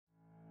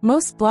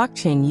Most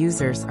blockchain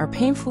users are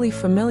painfully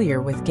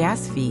familiar with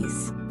gas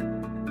fees.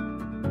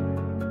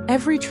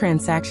 Every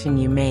transaction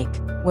you make,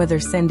 whether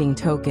sending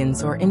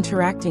tokens or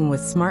interacting with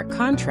smart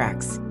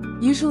contracts,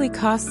 usually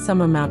costs some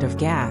amount of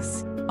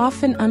gas,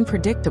 often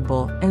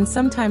unpredictable and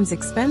sometimes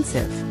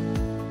expensive.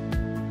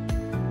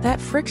 That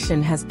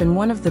friction has been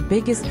one of the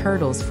biggest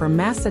hurdles for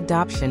mass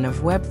adoption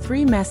of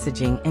Web3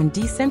 messaging and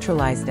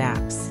decentralized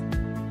apps.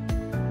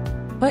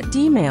 But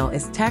Dmail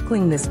is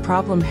tackling this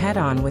problem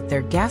head-on with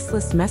their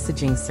Gasless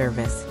messaging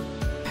service,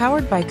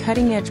 powered by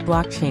cutting-edge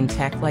blockchain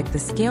tech like the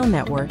SKALE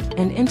network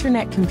and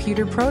Internet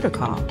Computer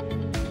Protocol.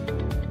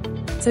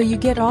 So you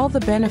get all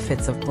the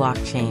benefits of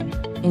blockchain,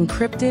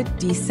 encrypted,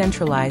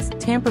 decentralized,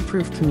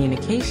 tamper-proof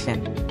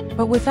communication,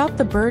 but without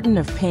the burden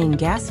of paying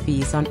gas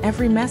fees on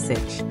every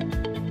message.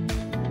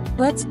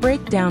 Let's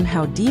break down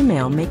how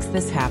Dmail makes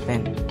this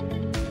happen.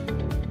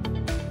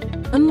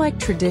 Unlike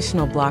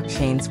traditional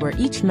blockchains where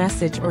each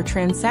message or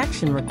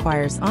transaction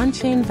requires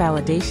on-chain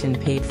validation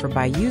paid for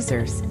by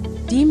users,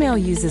 Dmail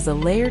uses a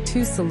Layer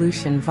 2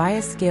 solution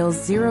via SKALE's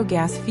zero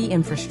gas fee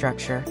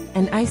infrastructure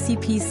and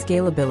ICP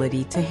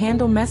scalability to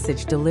handle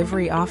message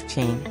delivery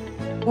off-chain,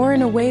 or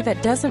in a way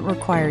that doesn't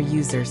require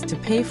users to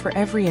pay for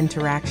every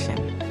interaction.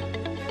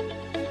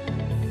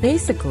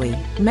 Basically,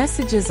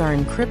 messages are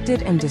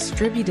encrypted and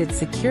distributed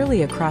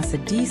securely across a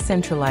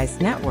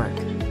decentralized network,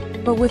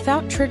 but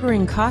without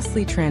triggering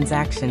costly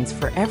transactions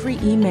for every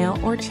email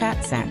or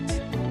chat sent.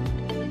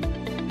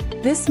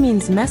 This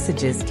means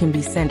messages can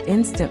be sent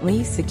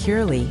instantly,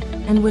 securely,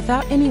 and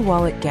without any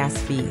wallet gas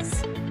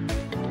fees.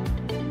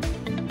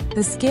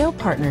 The SKALE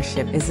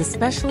partnership is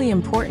especially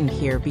important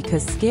here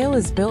because SKALE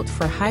is built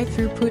for high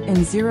throughput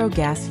and zero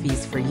gas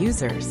fees for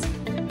users.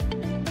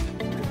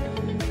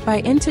 By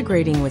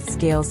integrating with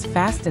SKALE's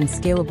fast and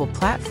scalable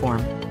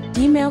platform,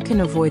 Dmail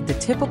can avoid the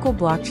typical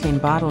blockchain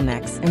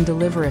bottlenecks and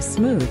deliver a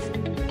smooth,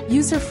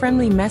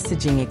 user-friendly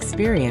messaging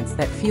experience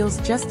that feels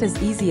just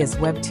as easy as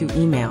Web2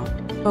 email,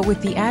 but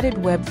with the added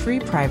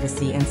Web3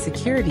 privacy and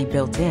security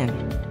built in.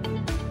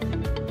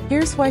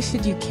 Here's why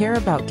should you care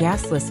about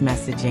gasless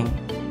messaging.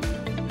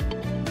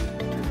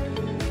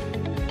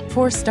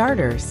 For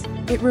starters,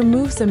 it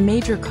removes a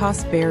major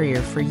cost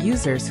barrier for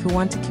users who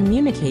want to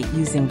communicate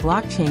using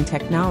blockchain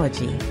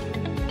technology.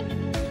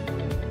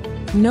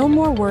 No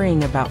more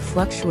worrying about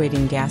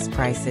fluctuating gas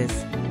prices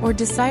or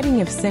deciding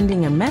if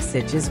sending a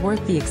message is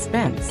worth the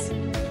expense.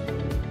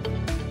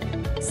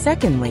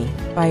 Secondly,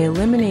 by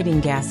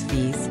eliminating gas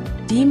fees,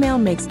 Dmail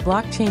makes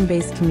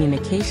blockchain-based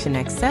communication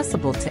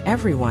accessible to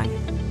everyone,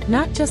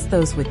 not just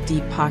those with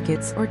deep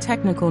pockets or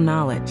technical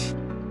knowledge.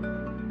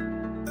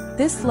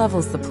 This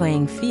levels the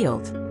playing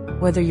field.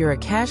 Whether you're a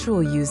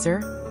casual user,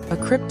 a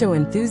crypto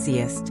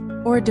enthusiast,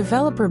 or a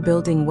developer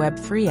building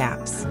Web3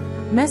 apps,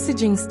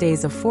 messaging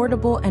stays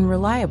affordable and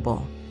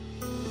reliable.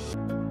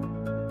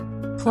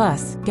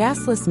 Plus,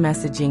 gasless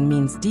messaging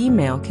means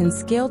Dmail can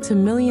scale to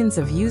millions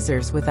of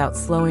users without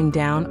slowing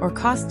down or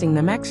costing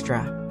them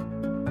extra.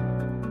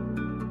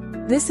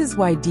 This is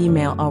why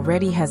Dmail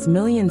already has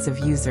millions of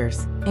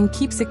users and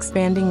keeps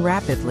expanding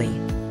rapidly.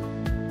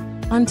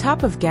 On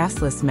top of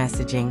gasless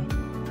messaging,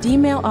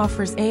 Dmail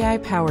offers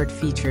AI-powered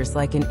features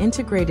like an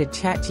integrated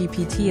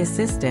ChatGPT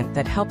assistant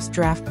that helps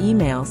draft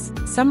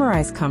emails,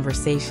 summarize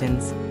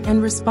conversations, and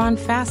respond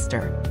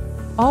faster,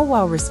 all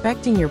while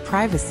respecting your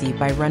privacy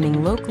by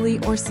running locally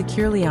or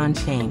securely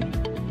on-chain.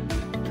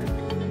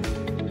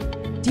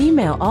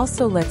 Dmail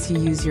also lets you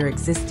use your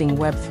existing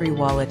Web3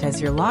 wallet as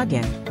your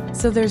login,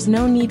 so there's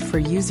no need for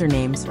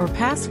usernames or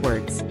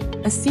passwords,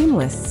 a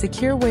seamless,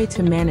 secure way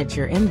to manage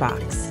your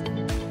inbox.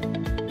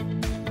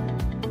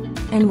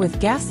 And with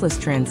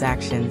gasless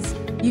transactions,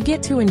 you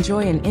get to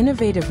enjoy an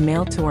innovative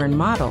mail-to-earn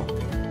model,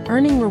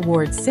 earning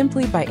rewards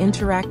simply by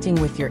interacting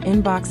with your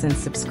inbox and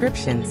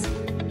subscriptions,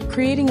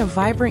 creating a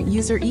vibrant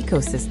user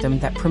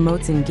ecosystem that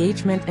promotes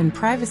engagement and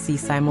privacy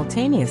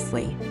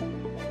simultaneously.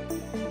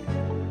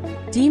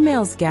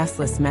 Dmail's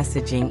gasless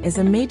messaging is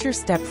a major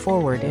step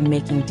forward in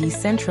making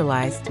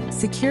decentralized,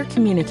 secure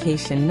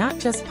communication not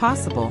just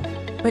possible,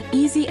 but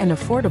easy and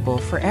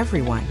affordable for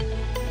everyone.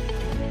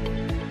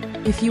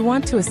 If you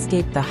want to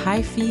escape the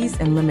high fees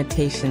and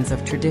limitations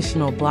of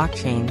traditional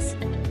blockchains,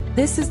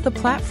 this is the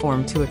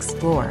platform to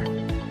explore.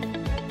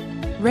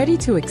 Ready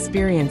to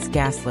experience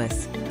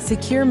gasless,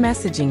 secure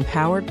messaging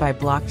powered by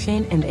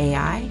blockchain and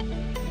AI?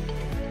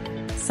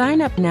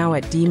 Sign up now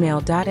at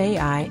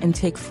Dmail.ai and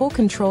take full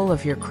control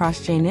of your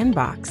cross-chain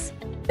inbox.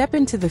 Step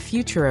into the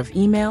future of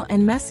email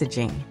and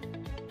messaging.